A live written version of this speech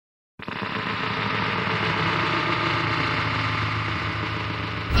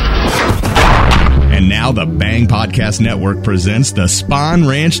Now the Bang Podcast Network presents the Spawn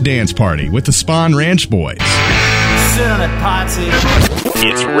Ranch Dance Party with the Spawn Ranch Boys.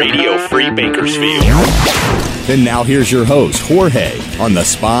 It's Radio Free Bakersfield. Then now here's your host, Jorge, on the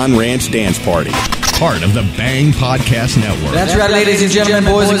Spawn Ranch Dance Party, part of the Bang Podcast Network. That's right, ladies and gentlemen,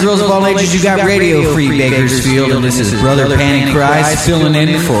 boys and girls of all ages, you got Radio Free Bakersfield, and this is Brother Panny Christ filling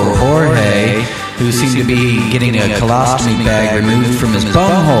in for Jorge, who seemed to be getting a colostomy bag removed from his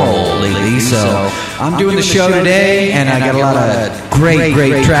bunghole lately. So I'm doing the show today, and I got a lot of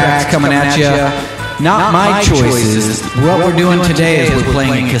great tracks coming at you. Not my choices. What we're doing today is we're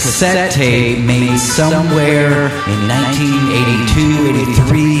playing a cassette tape made somewhere in 1982,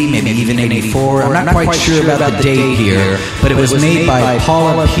 83, maybe even 84. I'm not quite sure about the date here, but it was made by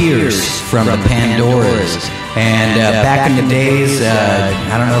Paula Pierce from the Pandoras. And back in the days,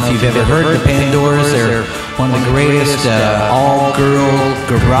 I don't know if you've ever heard the Pandoras. They're one of the greatest all-girl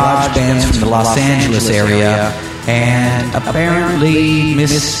garage bands from the Los Angeles area. And apparently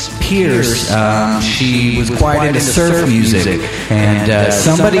Miss Pierce, she was quite into surf music. And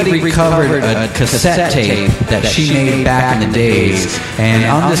somebody recovered a cassette tape that she made back in the days. And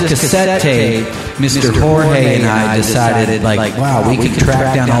on this cassette tape, Mr. Jorge and I decided, like, wow, we can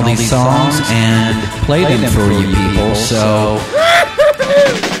track down all these songs and play them for you people. So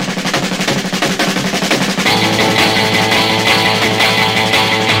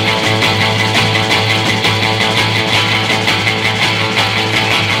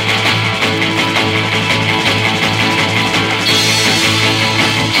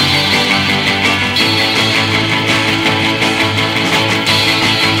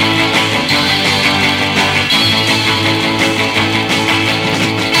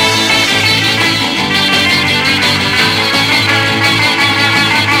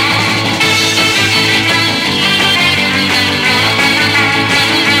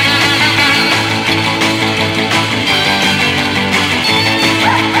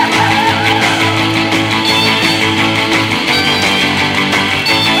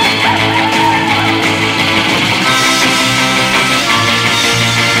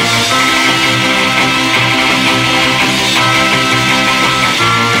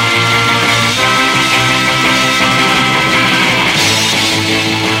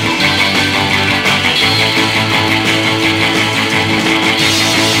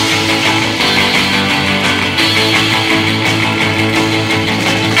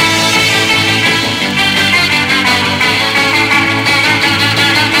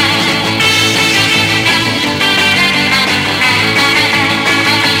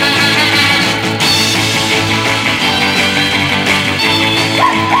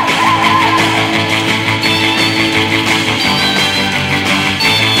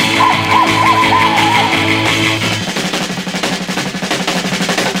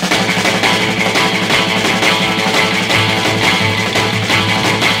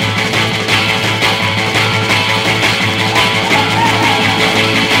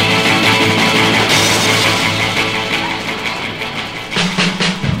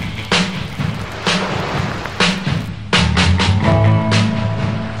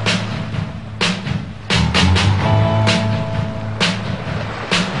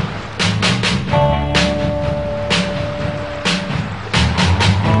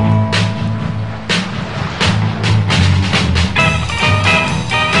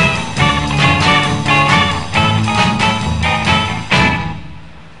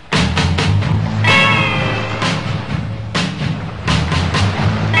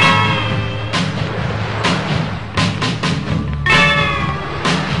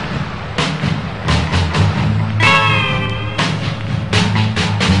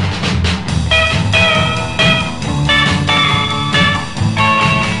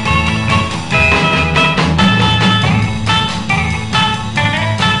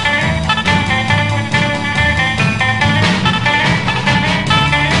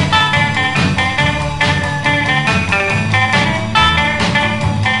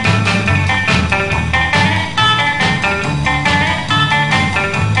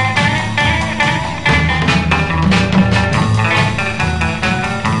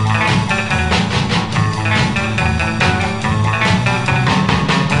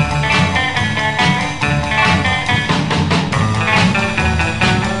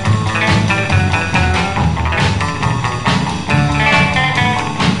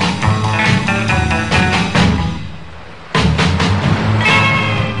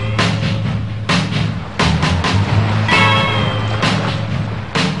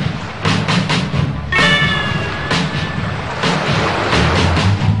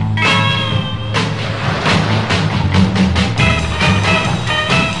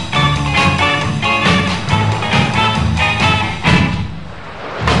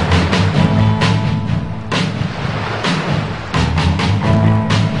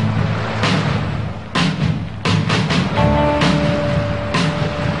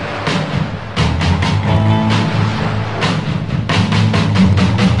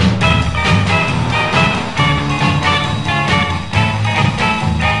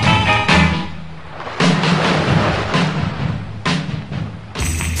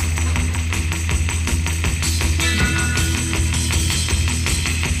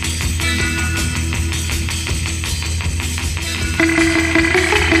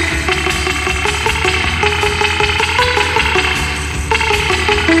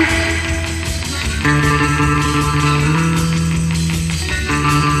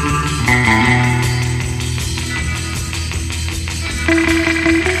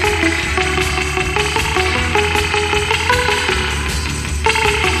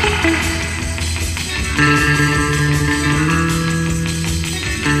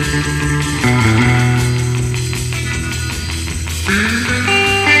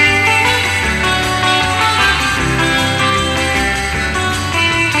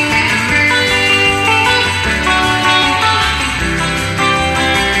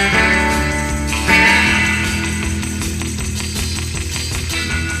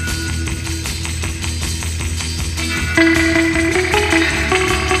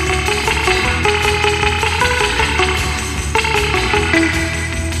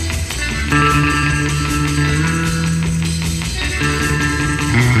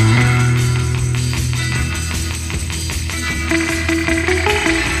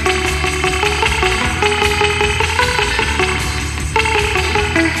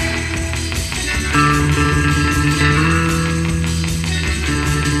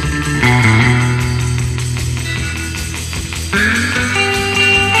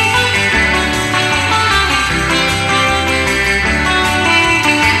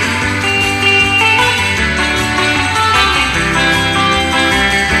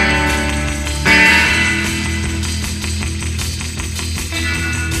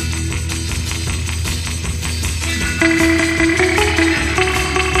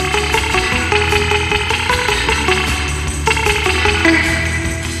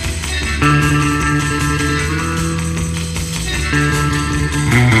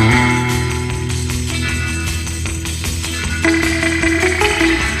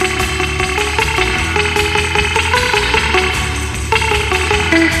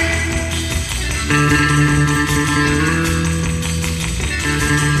Well,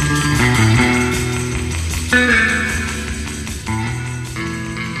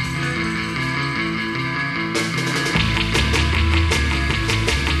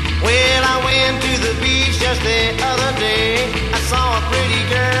 I went to the beach just the other day. I saw a pretty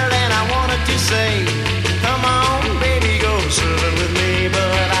girl and I wanted to say, come on, baby, go surfing with me. But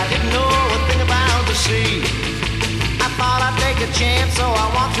I didn't know a thing about the sea. I thought I'd take a chance, so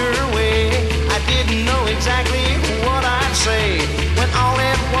I walked her way. I didn't know exactly what I'd say, when all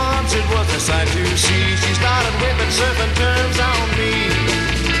at once it was a sight to see. She started whipping surfing terms on me.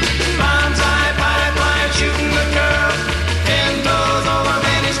 Bonsai pipeline shooting the curl, 10 toes over,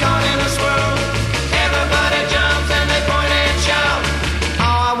 man, he's caught in a swirl. Everybody jumps and they point and shout.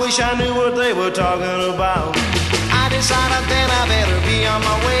 Oh, I wish I knew what they were talking about. I decided then I better be on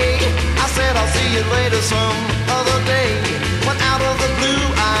my way. I said I'll see you later some other day. When out of the blue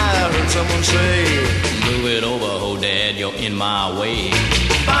I heard someone say, move it over, oh dad, you're in my way.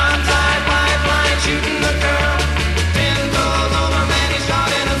 bonsai pipeline shooting the girl, 10 toes over, man, he's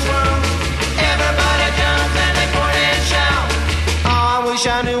caught in a swirl. Everybody jumps and they point and shout. Oh, I wish I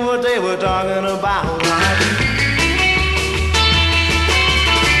knew what they were talking about.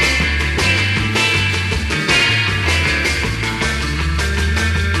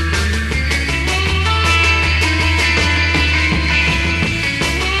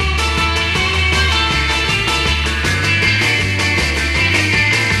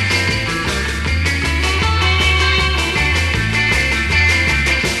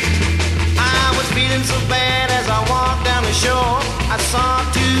 So bad as I walked down the shore, I saw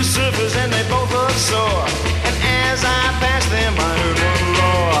two surfers and they both looked sore. And as I passed them, I heard one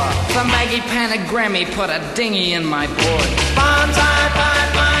roar. The Maggie Panagrammy put a dinghy in my port. Bonsai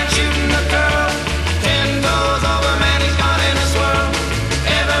pipeline shooting the girl, 10 goes over, man, he's caught in a swirl.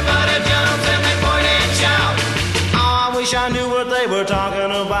 Everybody jumps and they point and shout. Oh, I wish I knew what they were talking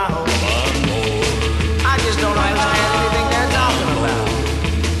about. I just don't understand anything they're talking about.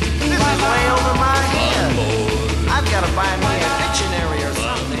 This is way over my head. I've got to buy me a dictionary or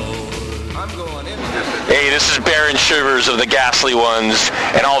something. I'm going in. Hey, this is Baron Shivers of the Ghastly Ones,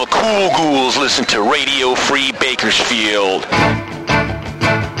 and all the cool ghouls listen to Radio Free Bakersfield.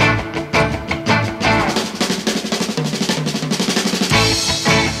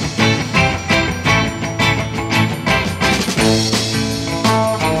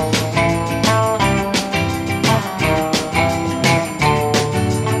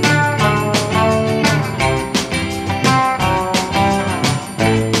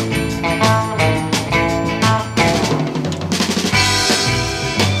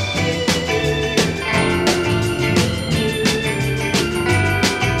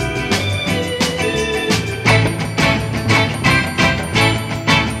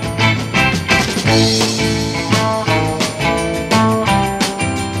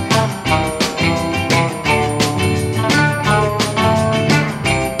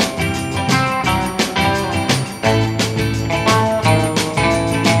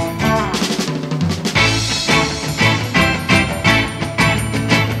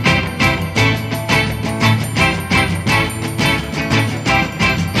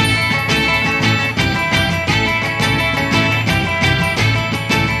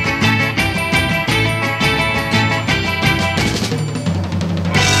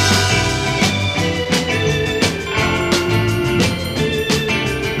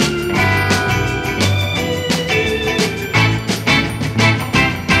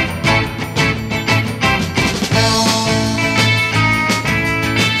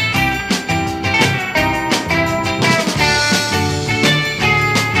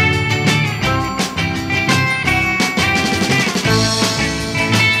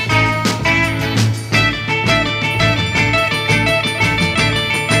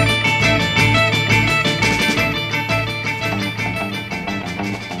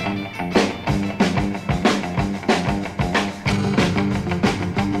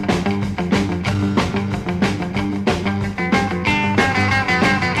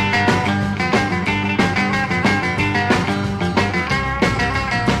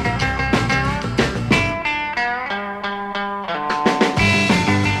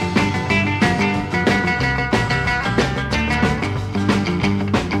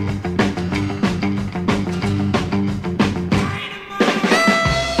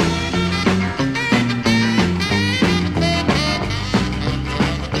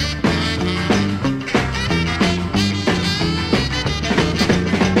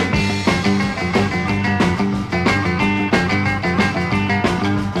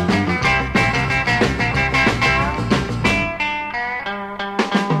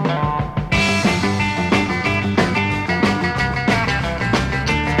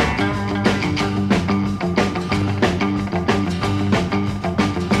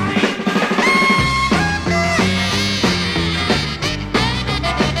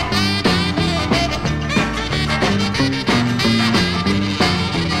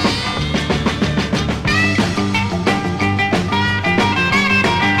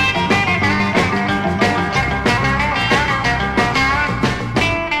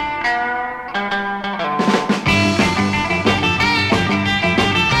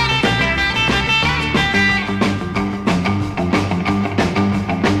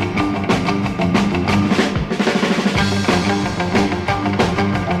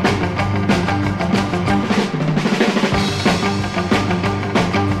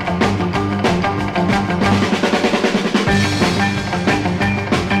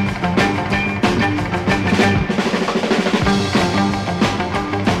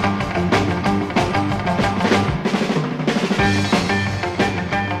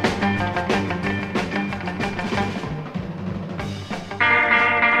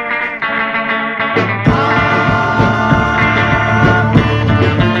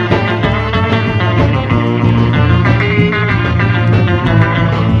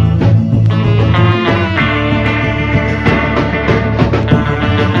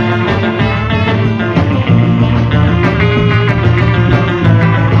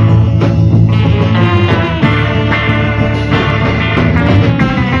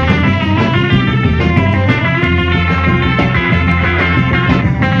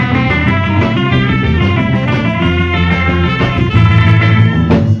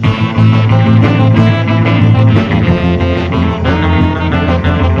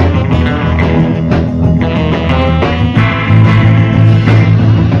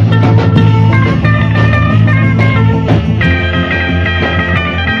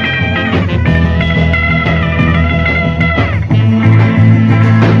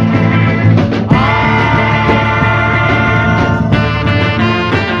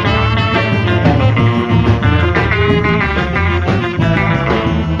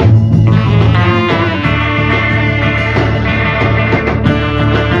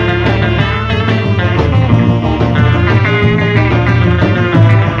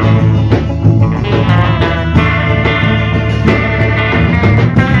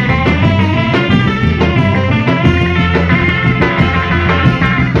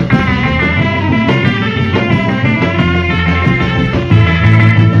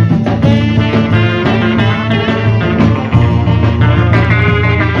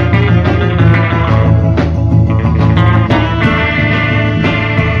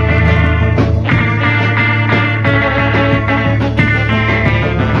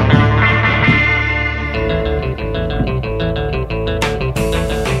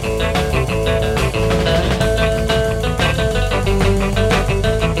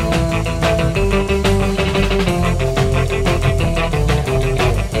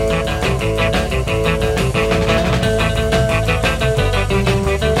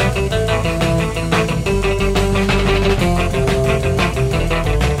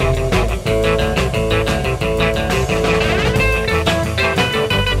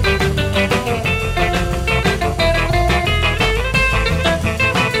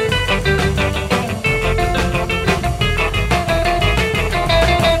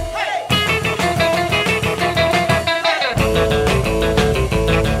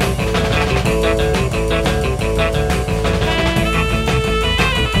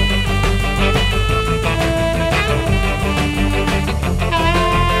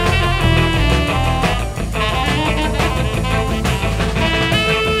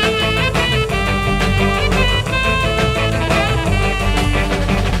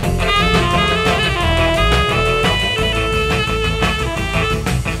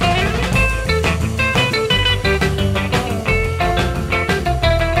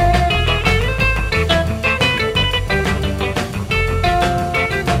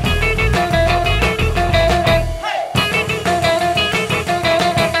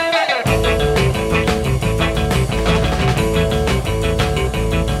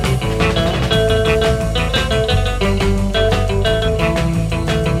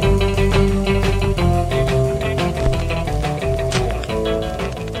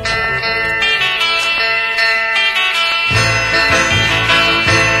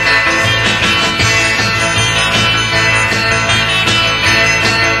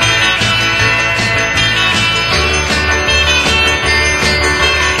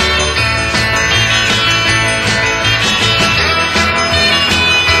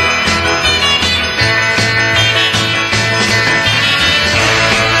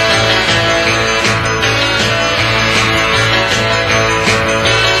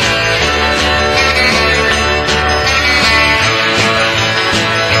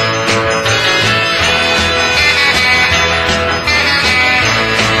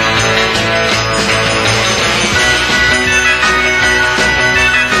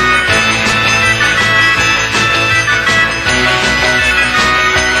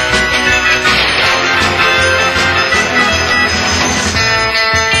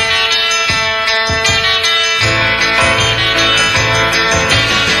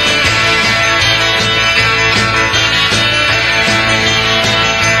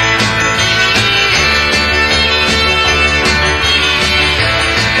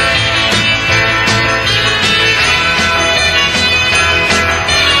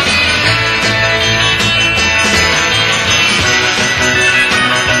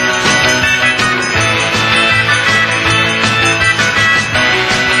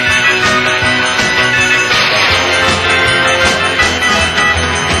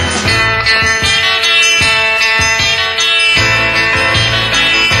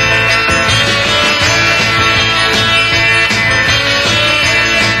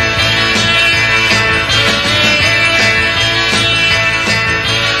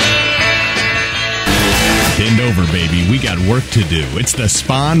 baby. We got work to do. It's the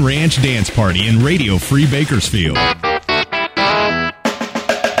Spawn Ranch Dance Party in Radio Free Bakersfield.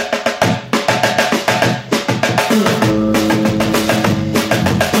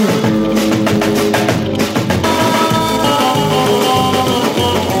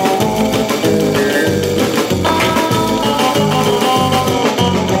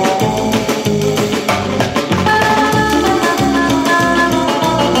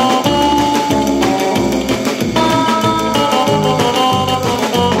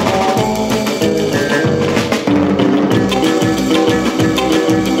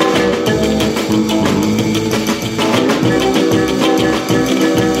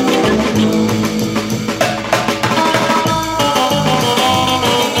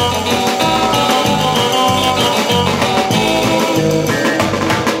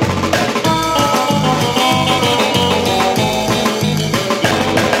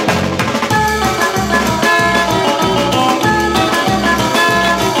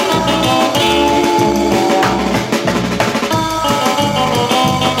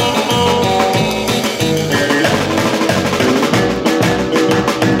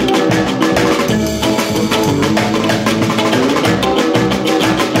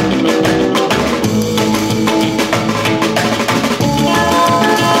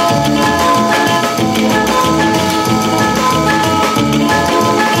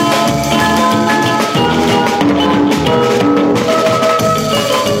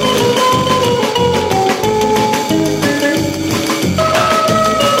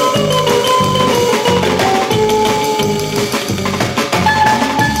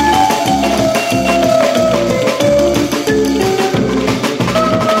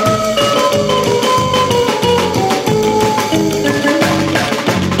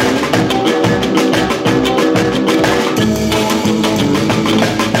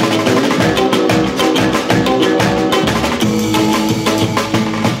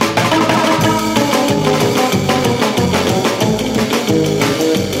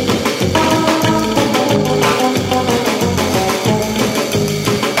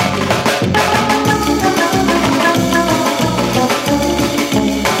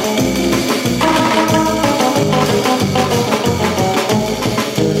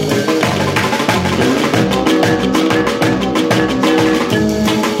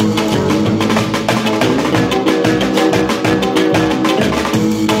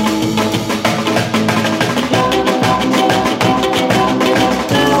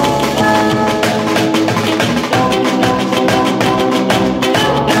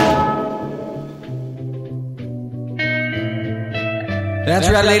 That's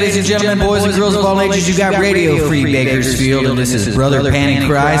right, ladies and gentlemen, boys and girls of all ages, you got Radio Free Bakersfield, and this is Brother Panny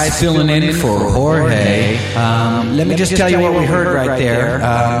Christ filling in for Jorge. Let me just tell you what we heard right there.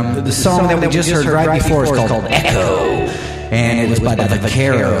 The song that we just heard right before is called Echo, and it was by the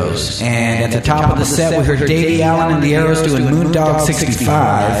Vaqueros. And at the top of the set, we heard Davey Allen and the Arrows doing Moondog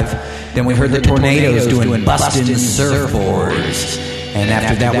 65. Then we heard the Tornadoes doing Bustin' Surfboards. And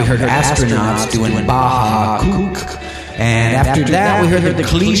after that, we heard Astronauts doing Baja Kook. And after that, we heard the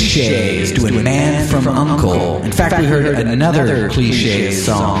Clichés doing Man from Uncle. In fact, we heard another Clichés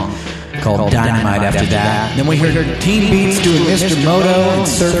song called Dynamite after that. Then we heard Teen Beats doing Mr. Moto and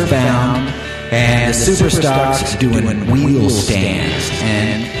Surfbound. And the Superstocks doing Wheel Stands.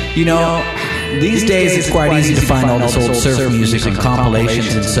 And, you know, these days it's quite easy to find all this old surf music and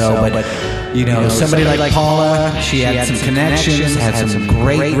compilations and so, but, you know, somebody like Paula, she had some connections, had some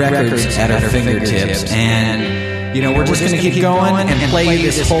great records at her fingertips. And, you know, we're just going to keep going and play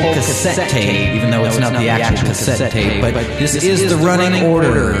you this whole cassette tape, even though it's not the actual cassette tape. But this is the running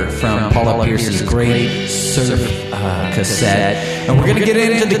order from Paula Pierce's great surf cassette. And we're going to get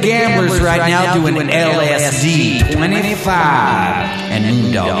into the Gamblers right now doing LSD 25 and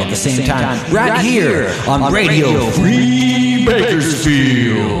Moondog at the same time, right here on Radio Free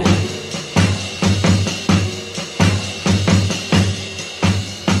Bakersfield.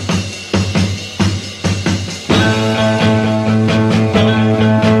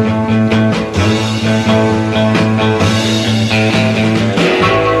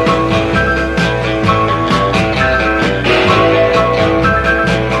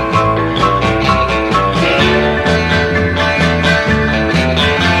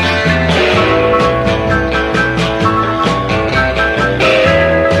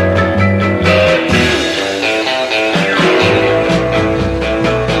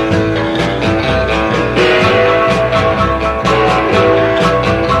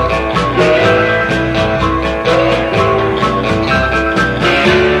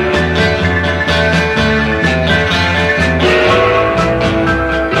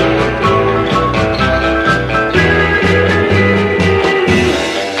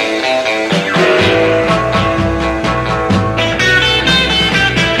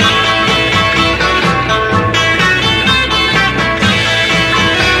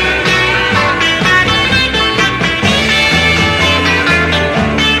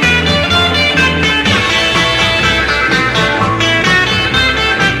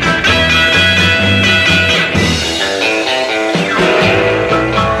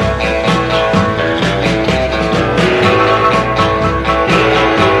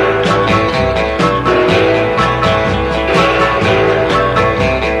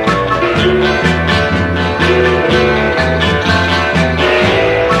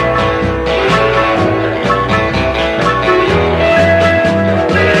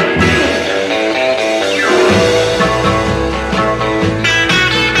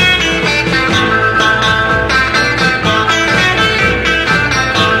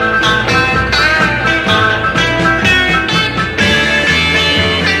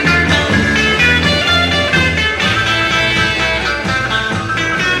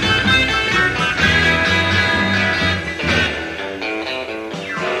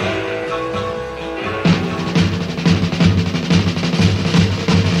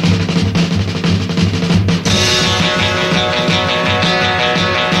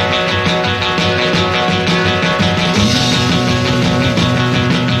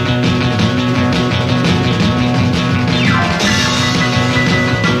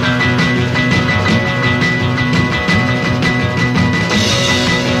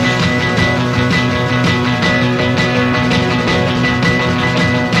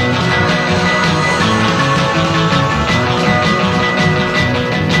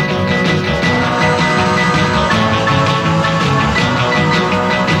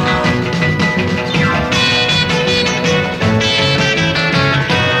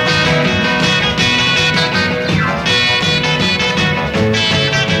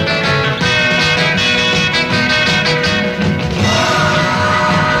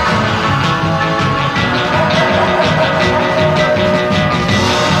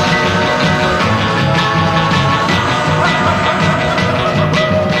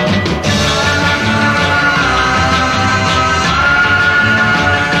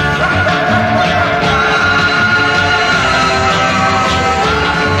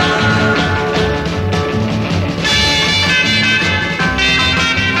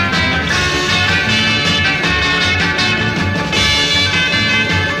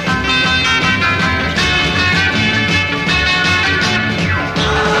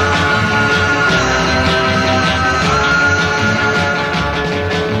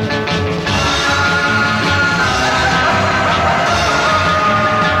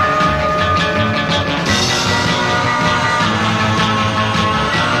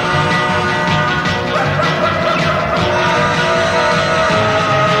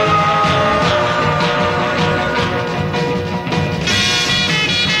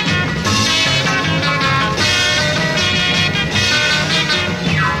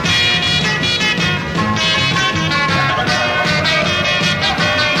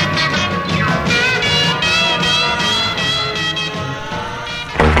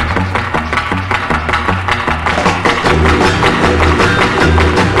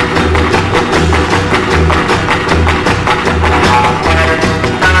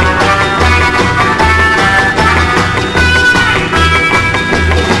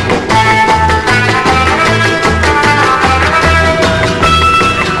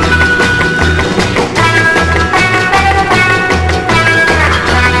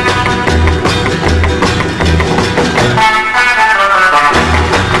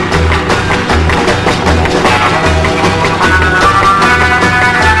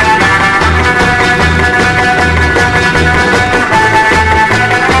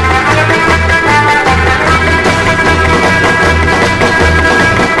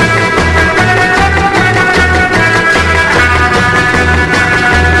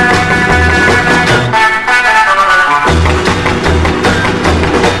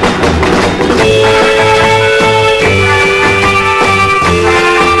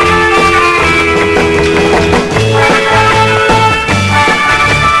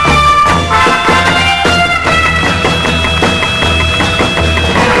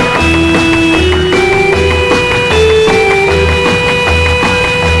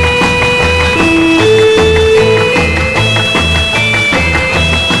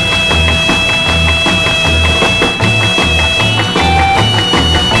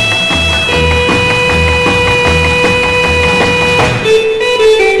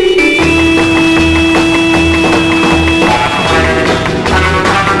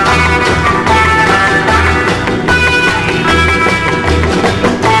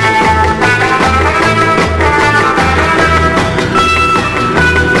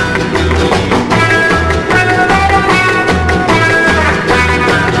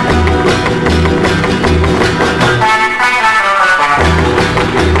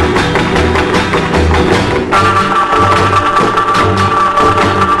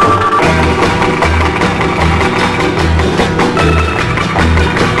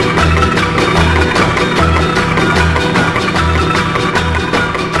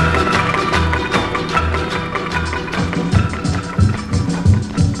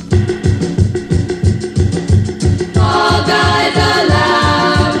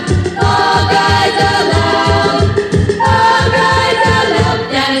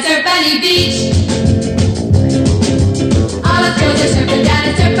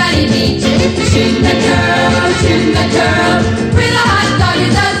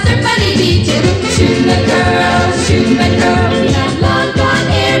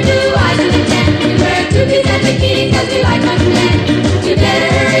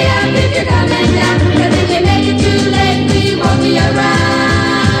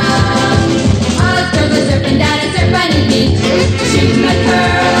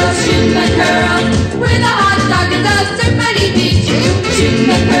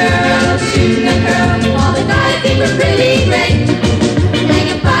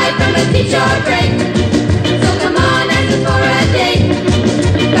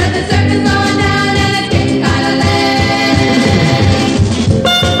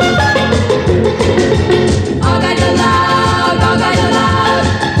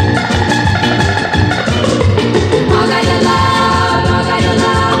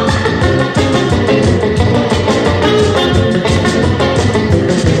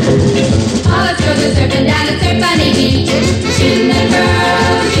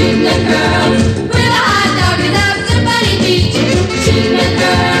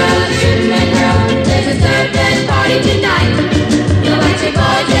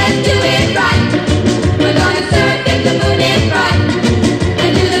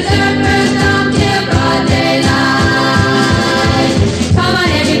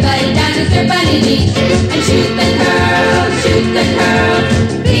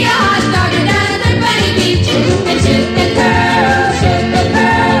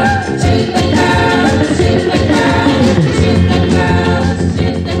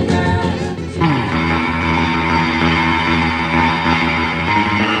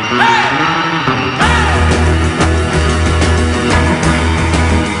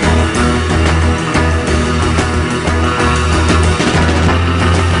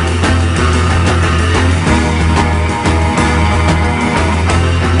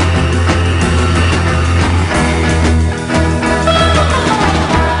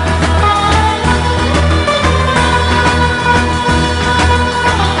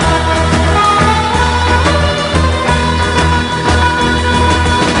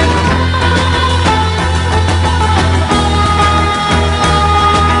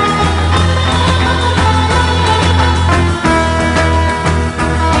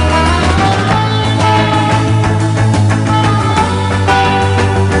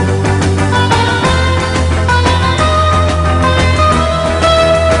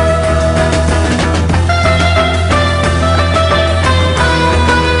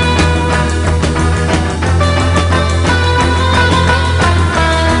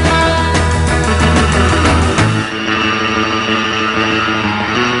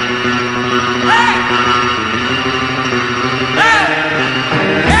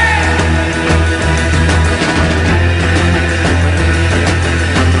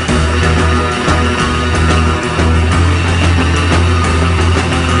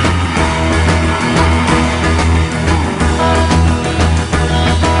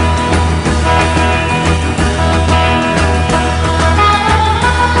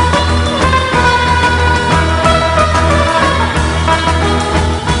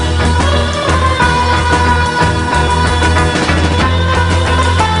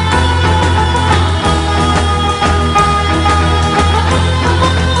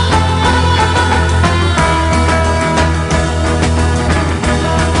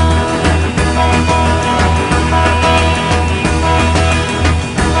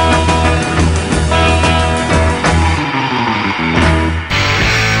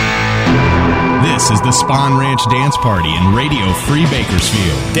 This is the Spawn Ranch Dance Party in Radio Free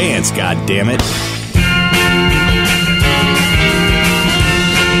Bakersfield. Dance, goddammit.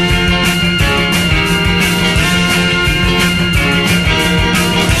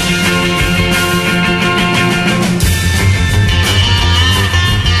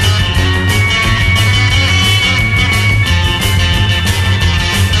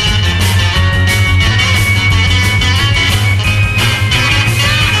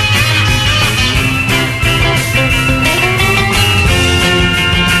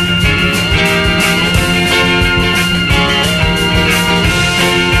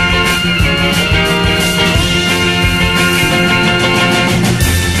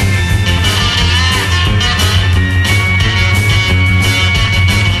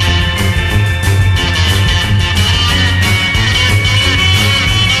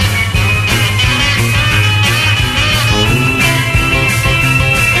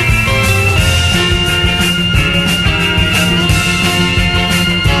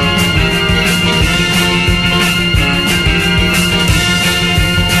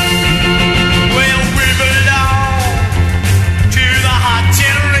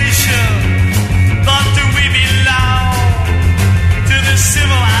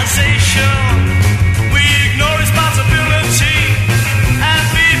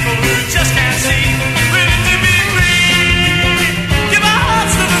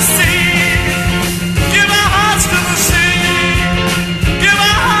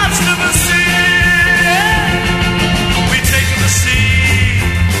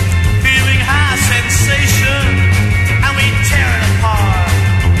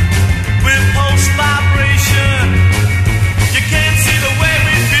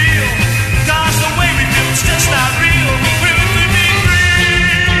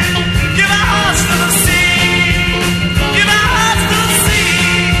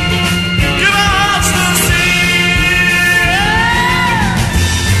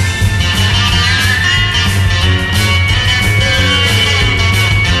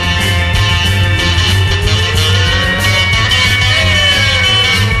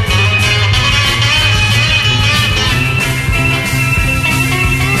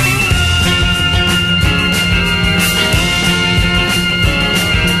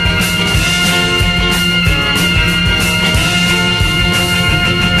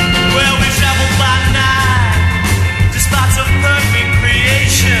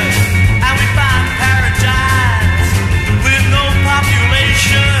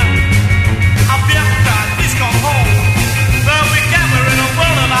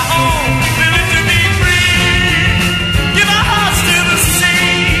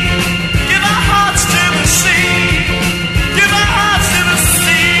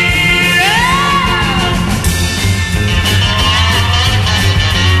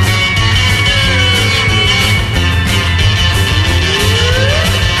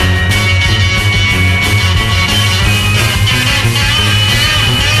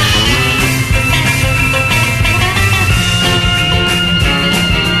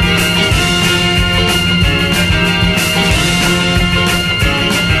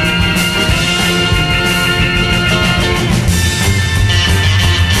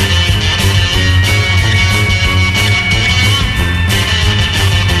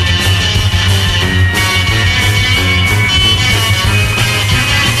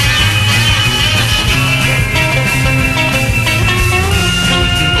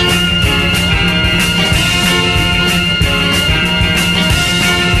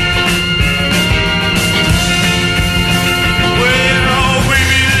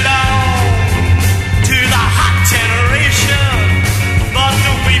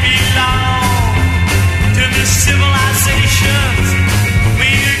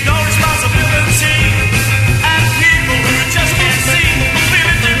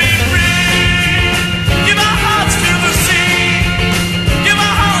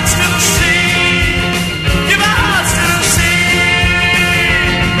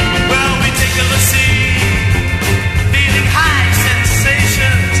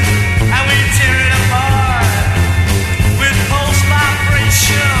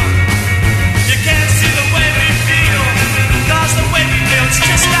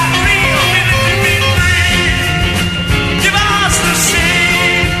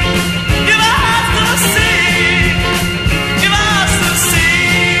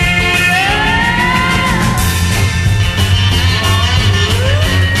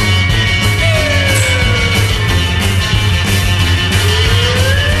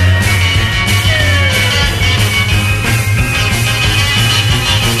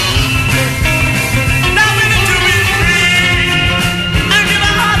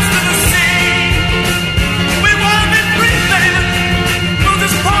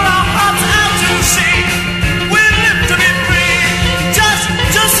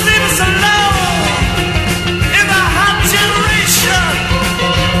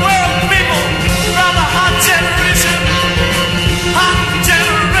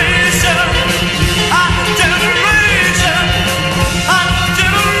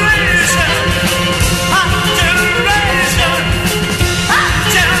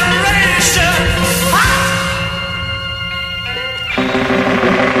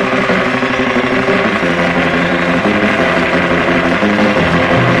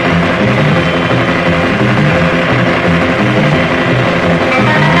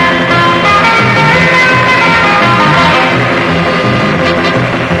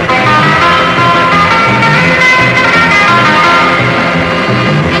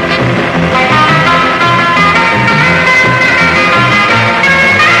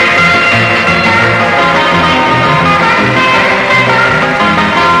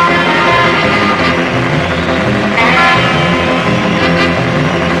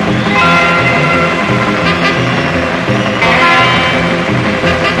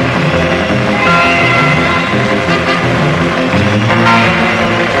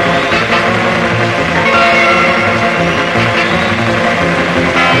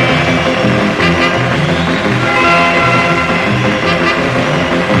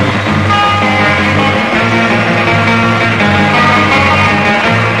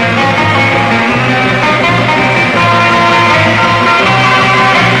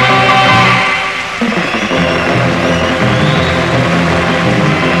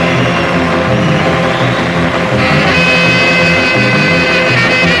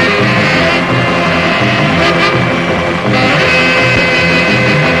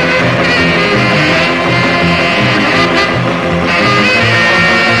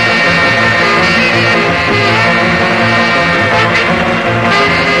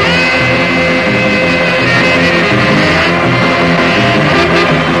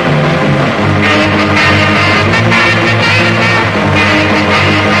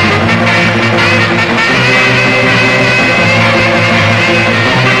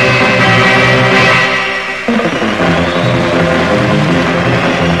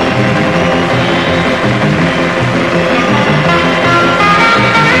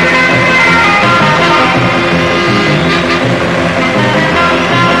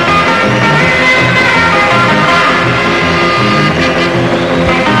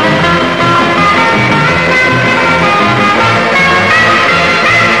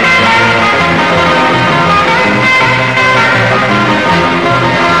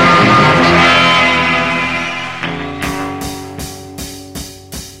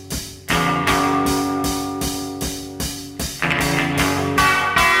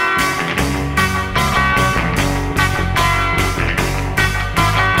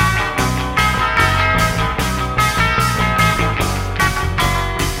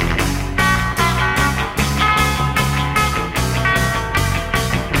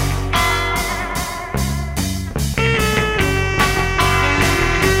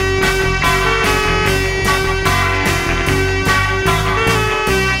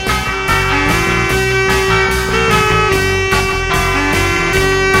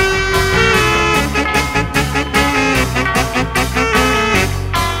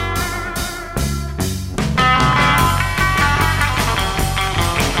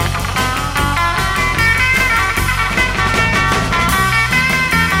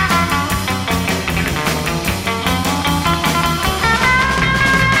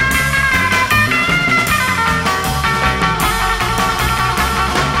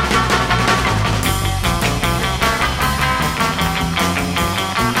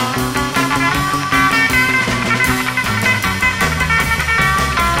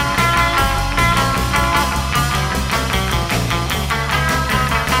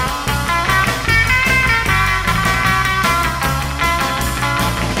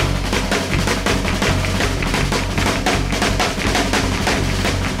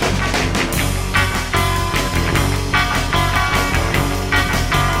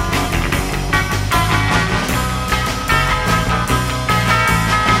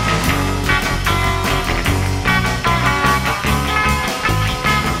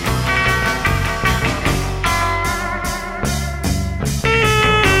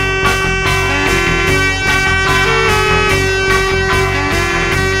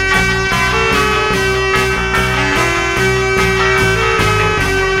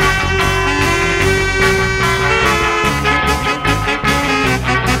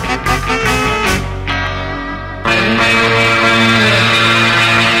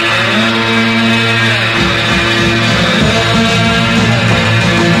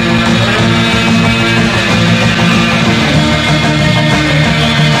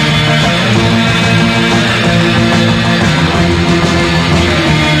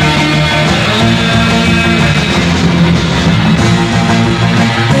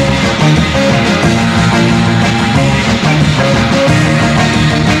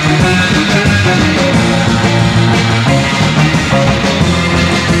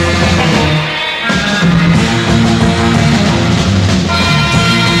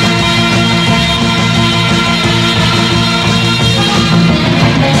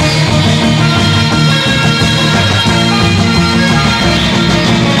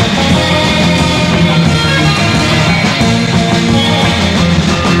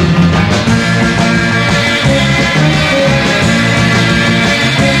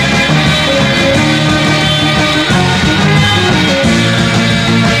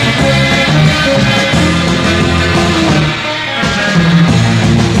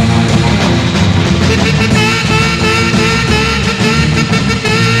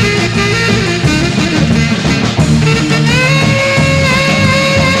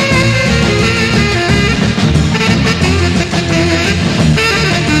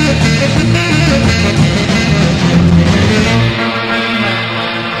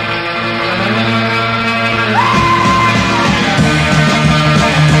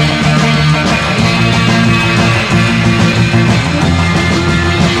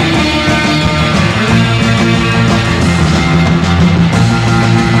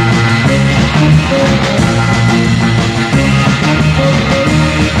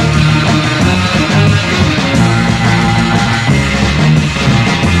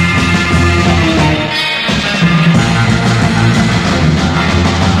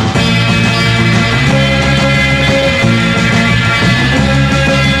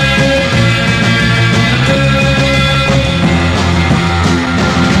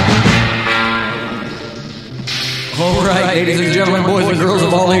 gentlemen, boys and girls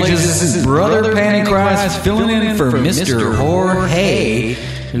of all ages, this is Brother Panty Cries filling in for Mr. Jorge,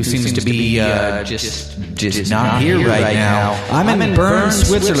 who seems to be just not here right now. I'm in Bern,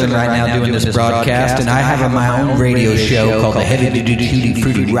 Switzerland right now doing this broadcast, and I have my own radio show called the Heavy Duty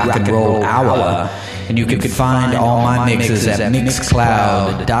Fruity Rock and Roll Hour. And you can find all my mixes at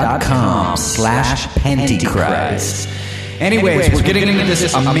mixcloud.com/Pantychrist. Anyways, we're getting into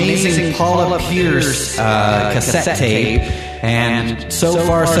this amazing Paula Pierce cassette tape, and so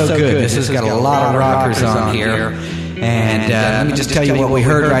far so good. This has got a lot of rockers on here. And let me just tell you what we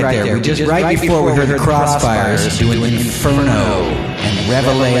heard right there. We just right before we heard the Crossfires doing Inferno and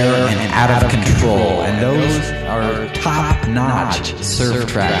Revelator and Out of Control, and those are top-notch surf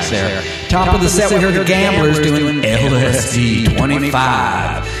tracks there. Top of the set, we heard the Gamblers doing LSD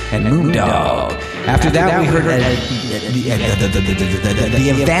 25 and Moondog. After that, we heard the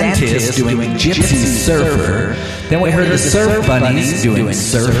Avantis doing Gypsy Surfer. Then we heard the Surf Bunnies doing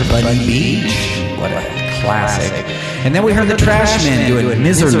Surf Bunny Beach. What a classic. And then we heard the Trashmen doing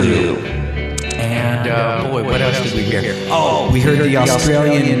Miserloo. And, boy, what else did we hear? Oh, we heard the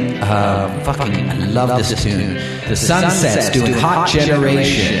Australian, I love this tune. The Sunsets doing Hot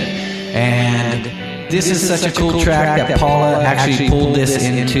Generation. And this is such a cool track that Paula actually pulled this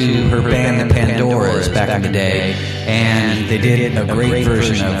into her band, the Pandoras, back in the day. And they did a great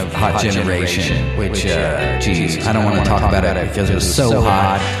version of Hot Generation, which, geez, I don't want to talk about it because it was so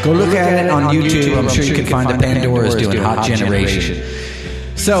hot. Go look at it on YouTube. I'm sure you can find the Pandoras doing Hot Generation.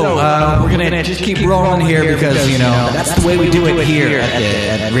 So, we're going to just keep rolling here because, you know, that's the way we do it here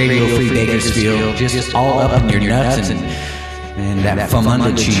at Radio Free Bakersfield. Just all up in your nuts and that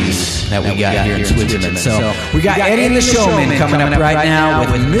Famunda cheese that we got here in Switzerland. So, we got Eddie and the Showman coming up right now with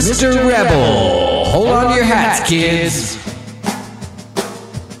Mr. Rebel. Hold on to your hats, kids.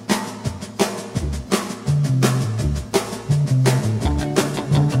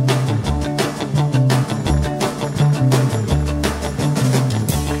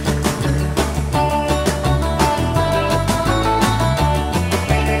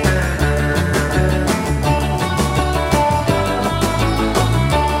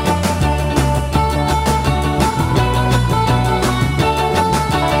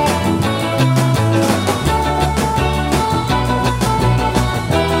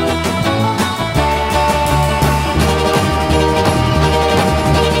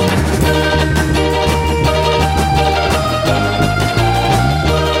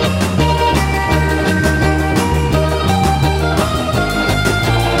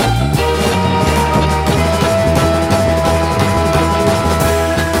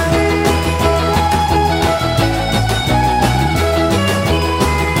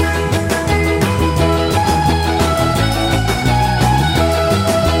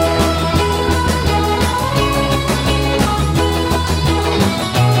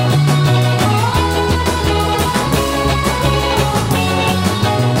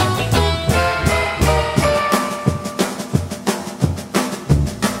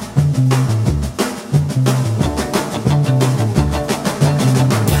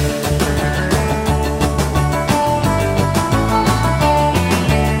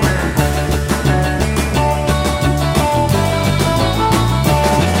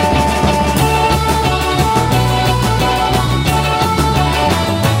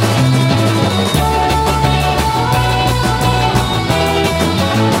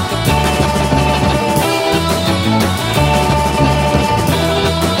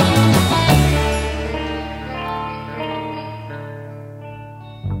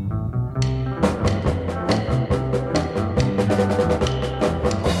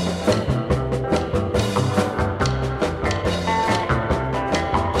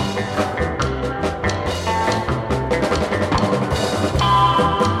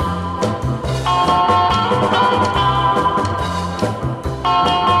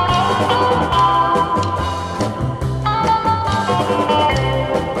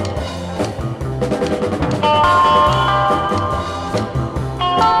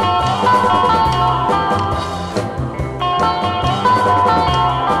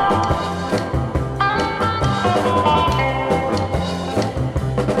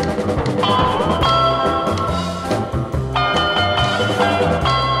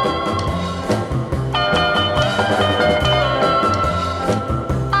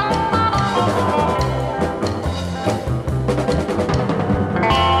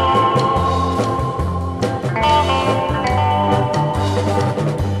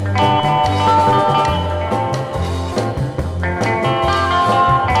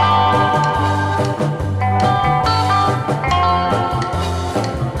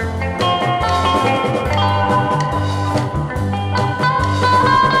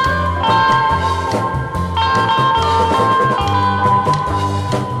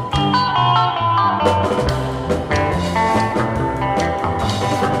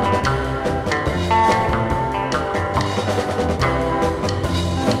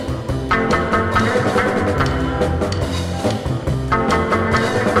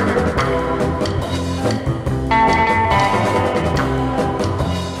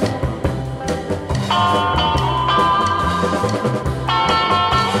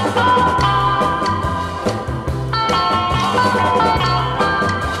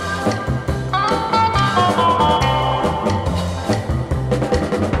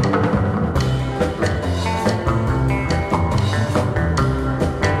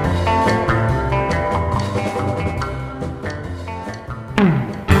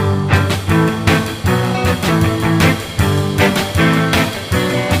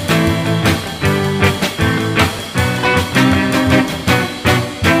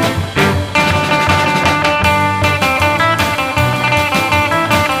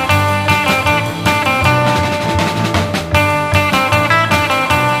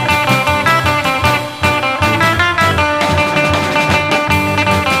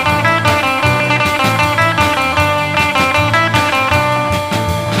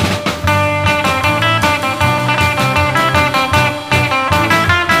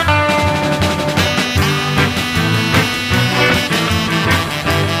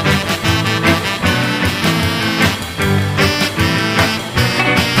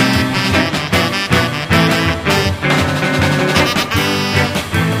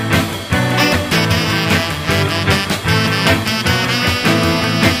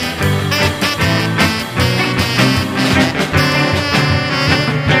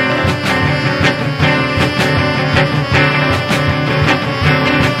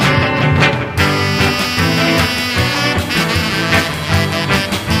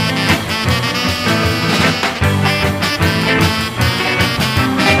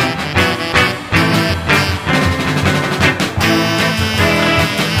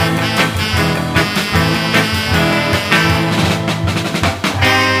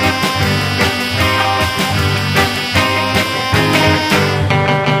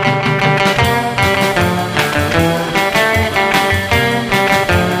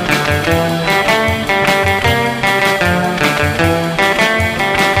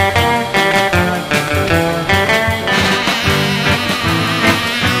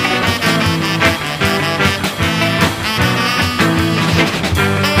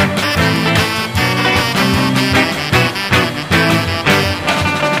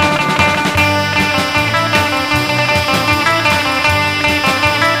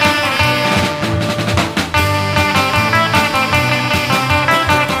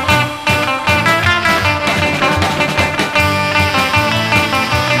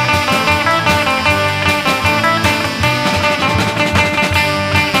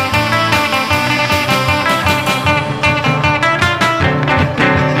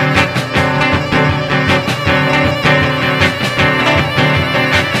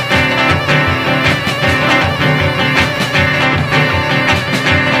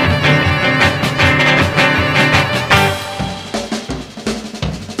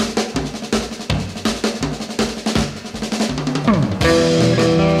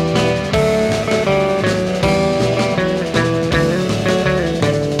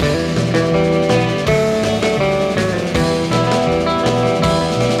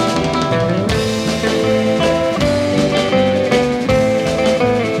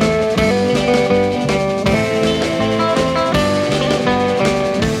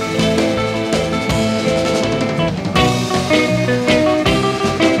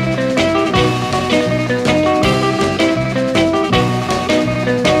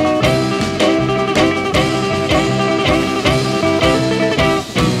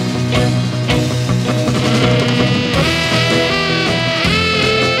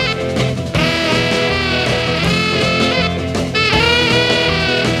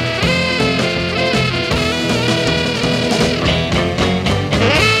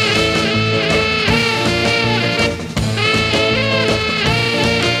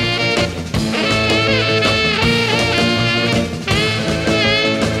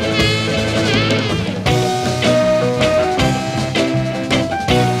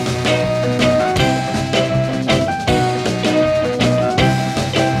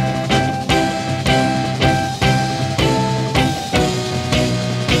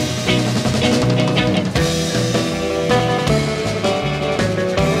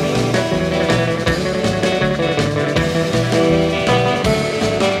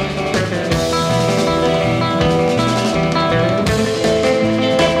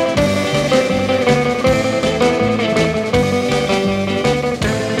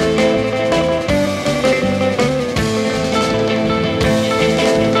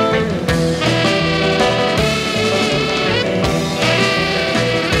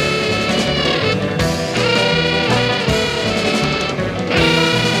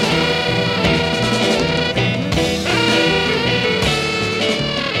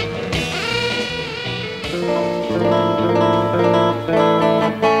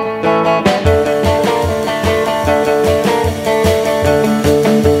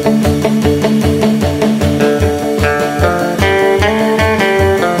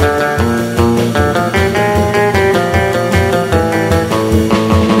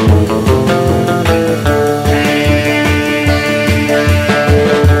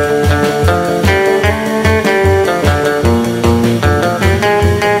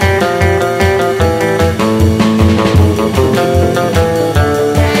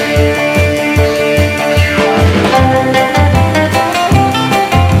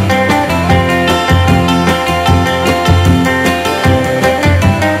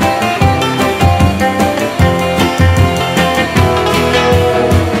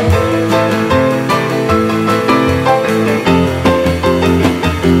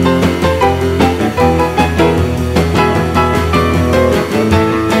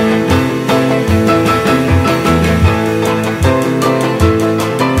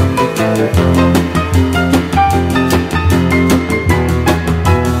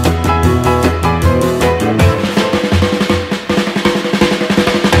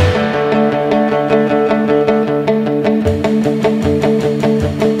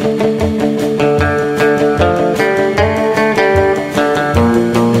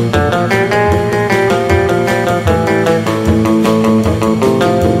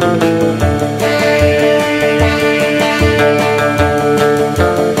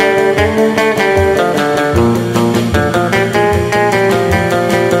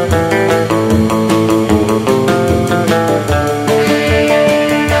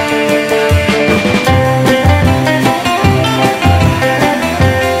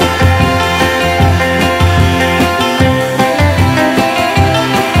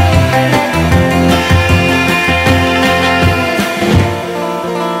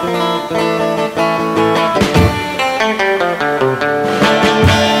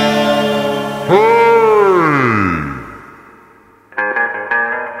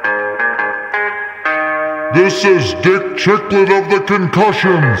 This is Dick Chiclet of the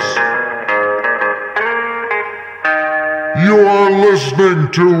Concussions. You are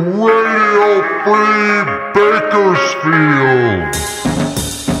listening to Radio Free Bakersfield.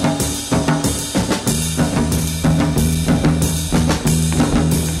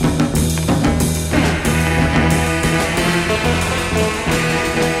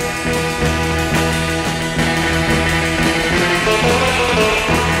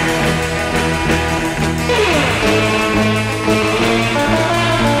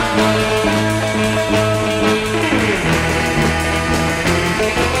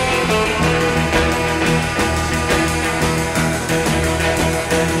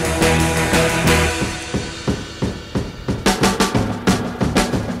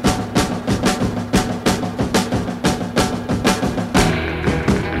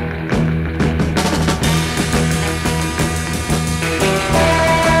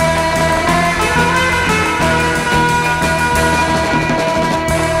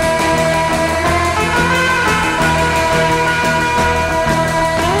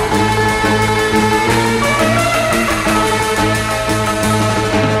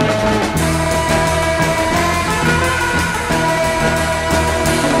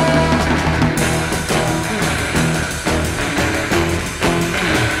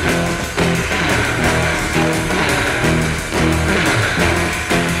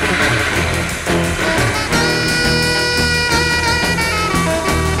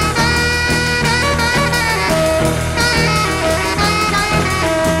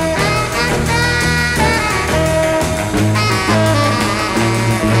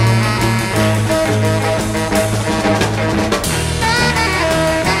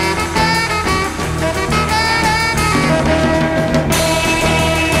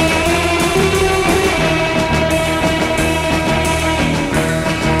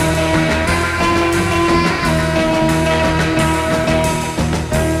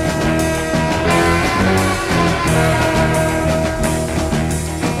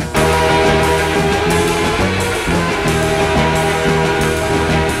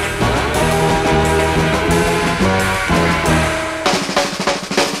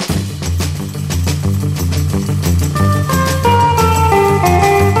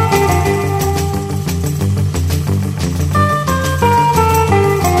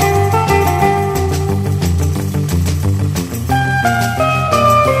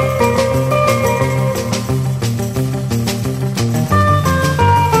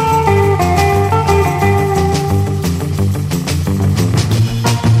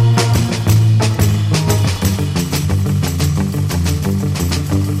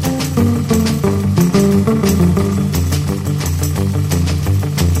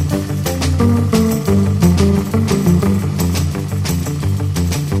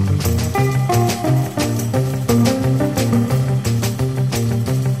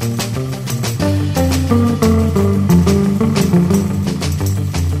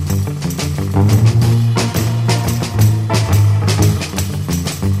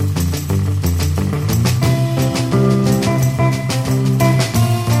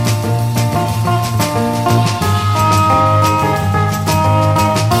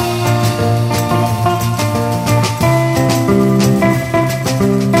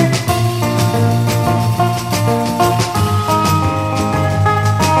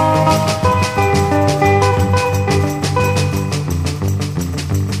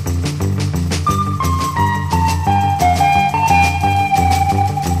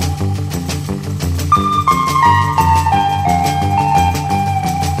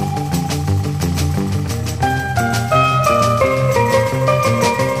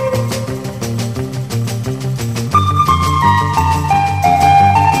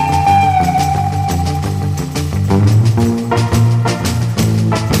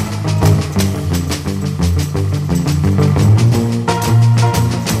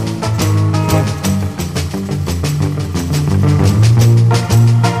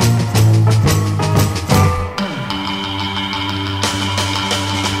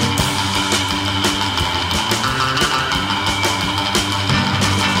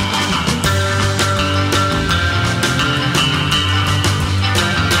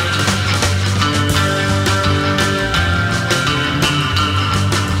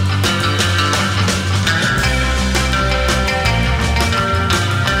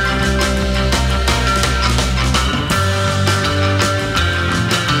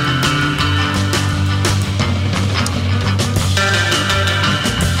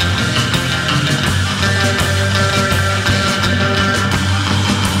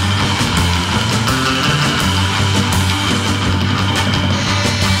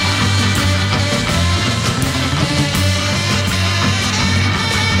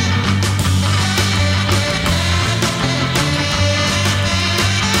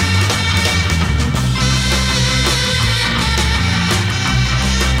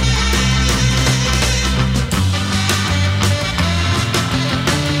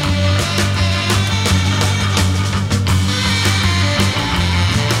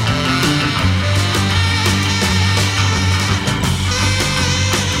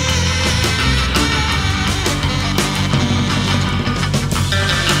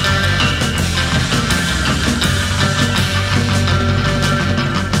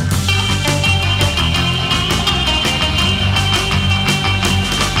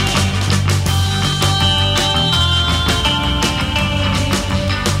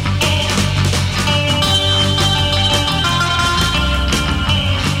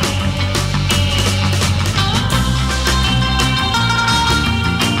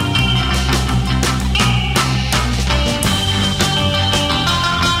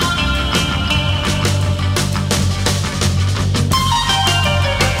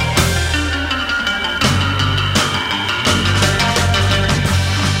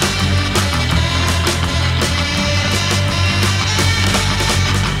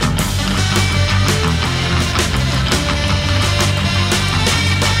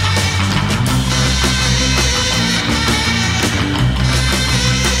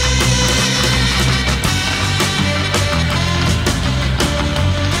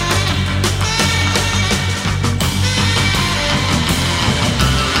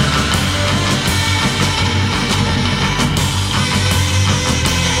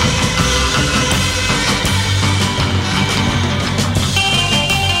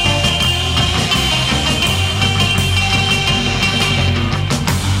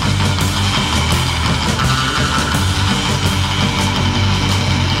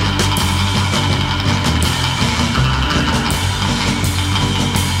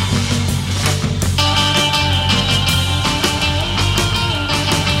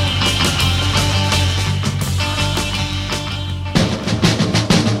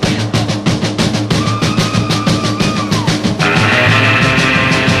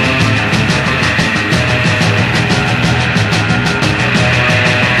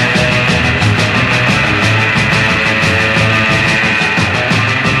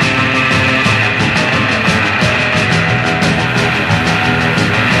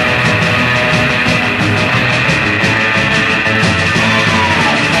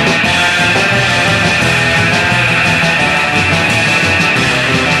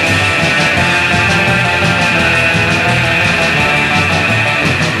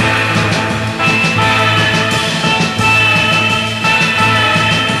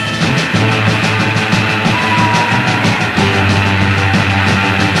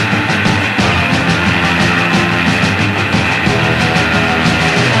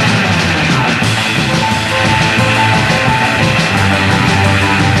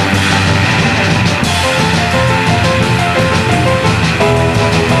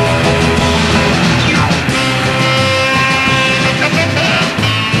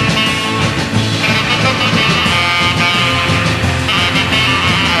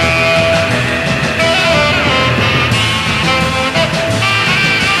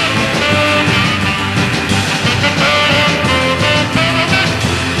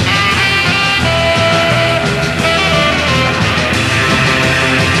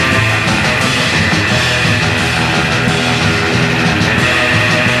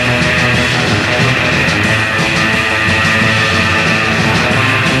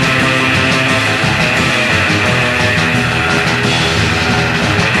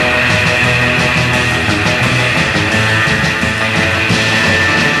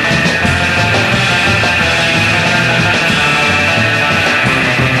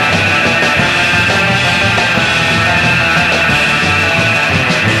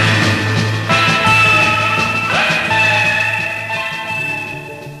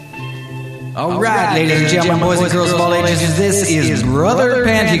 All right, ladies and gentlemen, boys and girls of all ages, this is Brother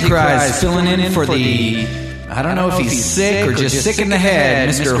Panty Cries filling in for the, I don't know if he's sick or just sick in the head,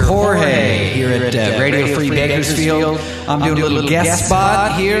 Mr. Jorge here at Radio Free Bakersfield. I'm doing a little guest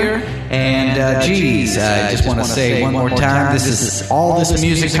spot here, and geez, I just want to say one more time, all this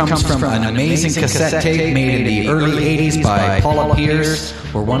music comes from an amazing cassette tape made in the early 80s by Paula Pierce,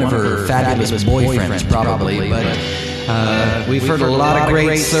 or one of her fabulous boyfriends probably, but we've heard a lot of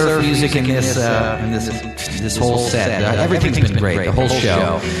great surf music in this whole set. Everything's been great, the whole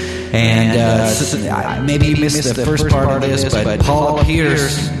show. And maybe you missed the first part of this, but Paula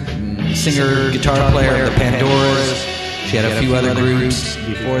Pierce, singer, guitar player of the Pandoras, she had a few other groups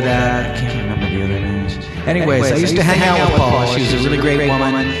before that. I can't remember the other names. Anyways, I used to hang out with Paula. She was a really great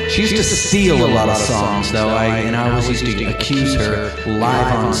woman. She used to steal a lot of songs, though. I always used to accuse her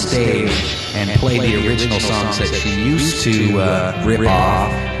live on stage and play the original songs that she used to rip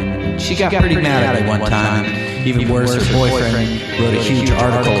off. And she got pretty mad at me one time. Even worse, her boyfriend wrote a huge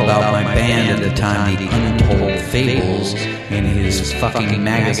article about my band at the time, The Untold Fables, in his fucking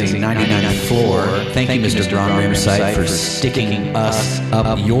magazine, 99th Floor. Thank you, Mr. Ron Rimside, for sticking us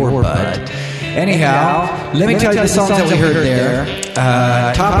up your butt. Anyhow, let me tell you the songs that we heard there.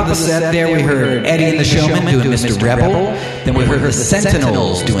 Top of the set there, we heard Eddie and the Showman doing Mr. Rebel. Then we heard the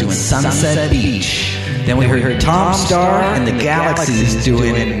Sentinels doing Sunset Beach. Then we heard Tom Starr and the Galaxies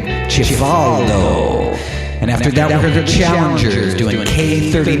doing Chivaldo. And after that, we heard the Challengers doing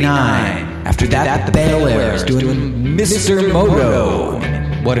K39. After that, the Bel Airs doing Mr. Moto.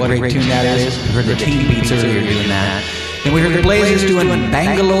 What a great tune that is. We heard the Teen Beats earlier doing that. Then we heard the Blazers doing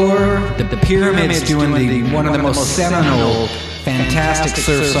Bangalore, the Pyramids doing one of the most seminal, fantastic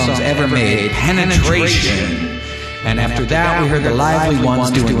surf songs ever made, Penetration. And after that, we heard the Lively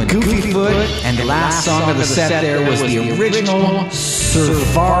Ones doing Goofy Foot, and the last song of the set there was the original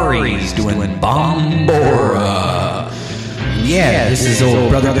Surfaris doing Bombora. Yeah, this is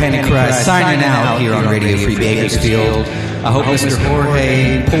old Brother Penny Cries signing out here on Radio Free Bakersfield. I hope Mr.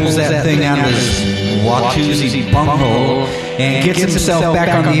 Jorge pulls that thing out of his Watusi bunghole and gets himself back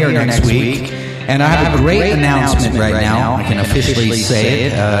on the air next week. And I have a great announcement right now. I can officially say it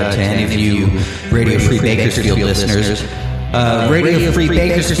to any of you Radio Free Bakersfield listeners. Radio Free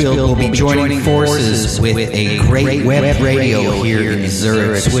Bakersfield will be joining forces with a great web radio here in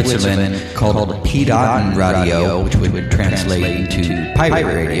Zurich, Switzerland, called Piratenradio, which would translate into pirate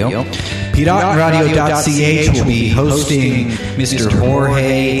radio. Piratenradio.ch will be hosting Mr.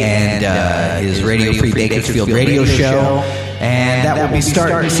 Jorge and his Radio Free Bakersfield radio show. And that will be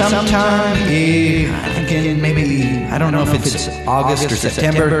starting sometime, I'm thinking maybe, I don't know if it's August or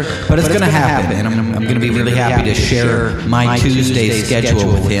September, but it's going to happen. And I'm going to be really happy to share my Tuesday schedule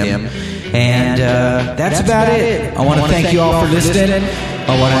with him. And that's about it. I want to thank you all for listening.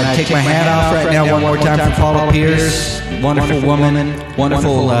 I want to take my hat off right now one more time for Paula Pierce. Wonderful woman,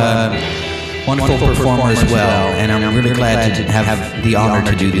 wonderful performer as well. And I'm really glad to have the honor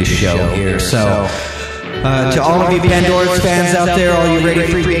to do this show here. So, to all of you Pandora's fans out there, all you Radio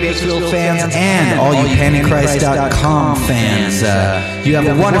Free Bakersfield fans, and all you PantyChrist.com fans, you have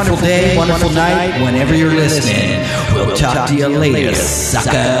a wonderful day, wonderful night, whenever you're listening. We'll talk to you later,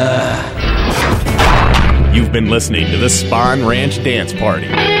 sucker. You've been listening to the Spawn Ranch Dance Party.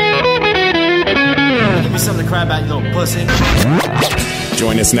 Give me something to cry about, you little pussy.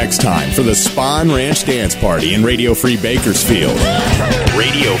 Join us next time for the Spawn Ranch Dance Party in Radio Free Bakersfield.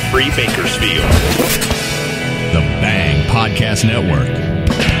 Radio Free Bakersfield. The Bang Podcast Network.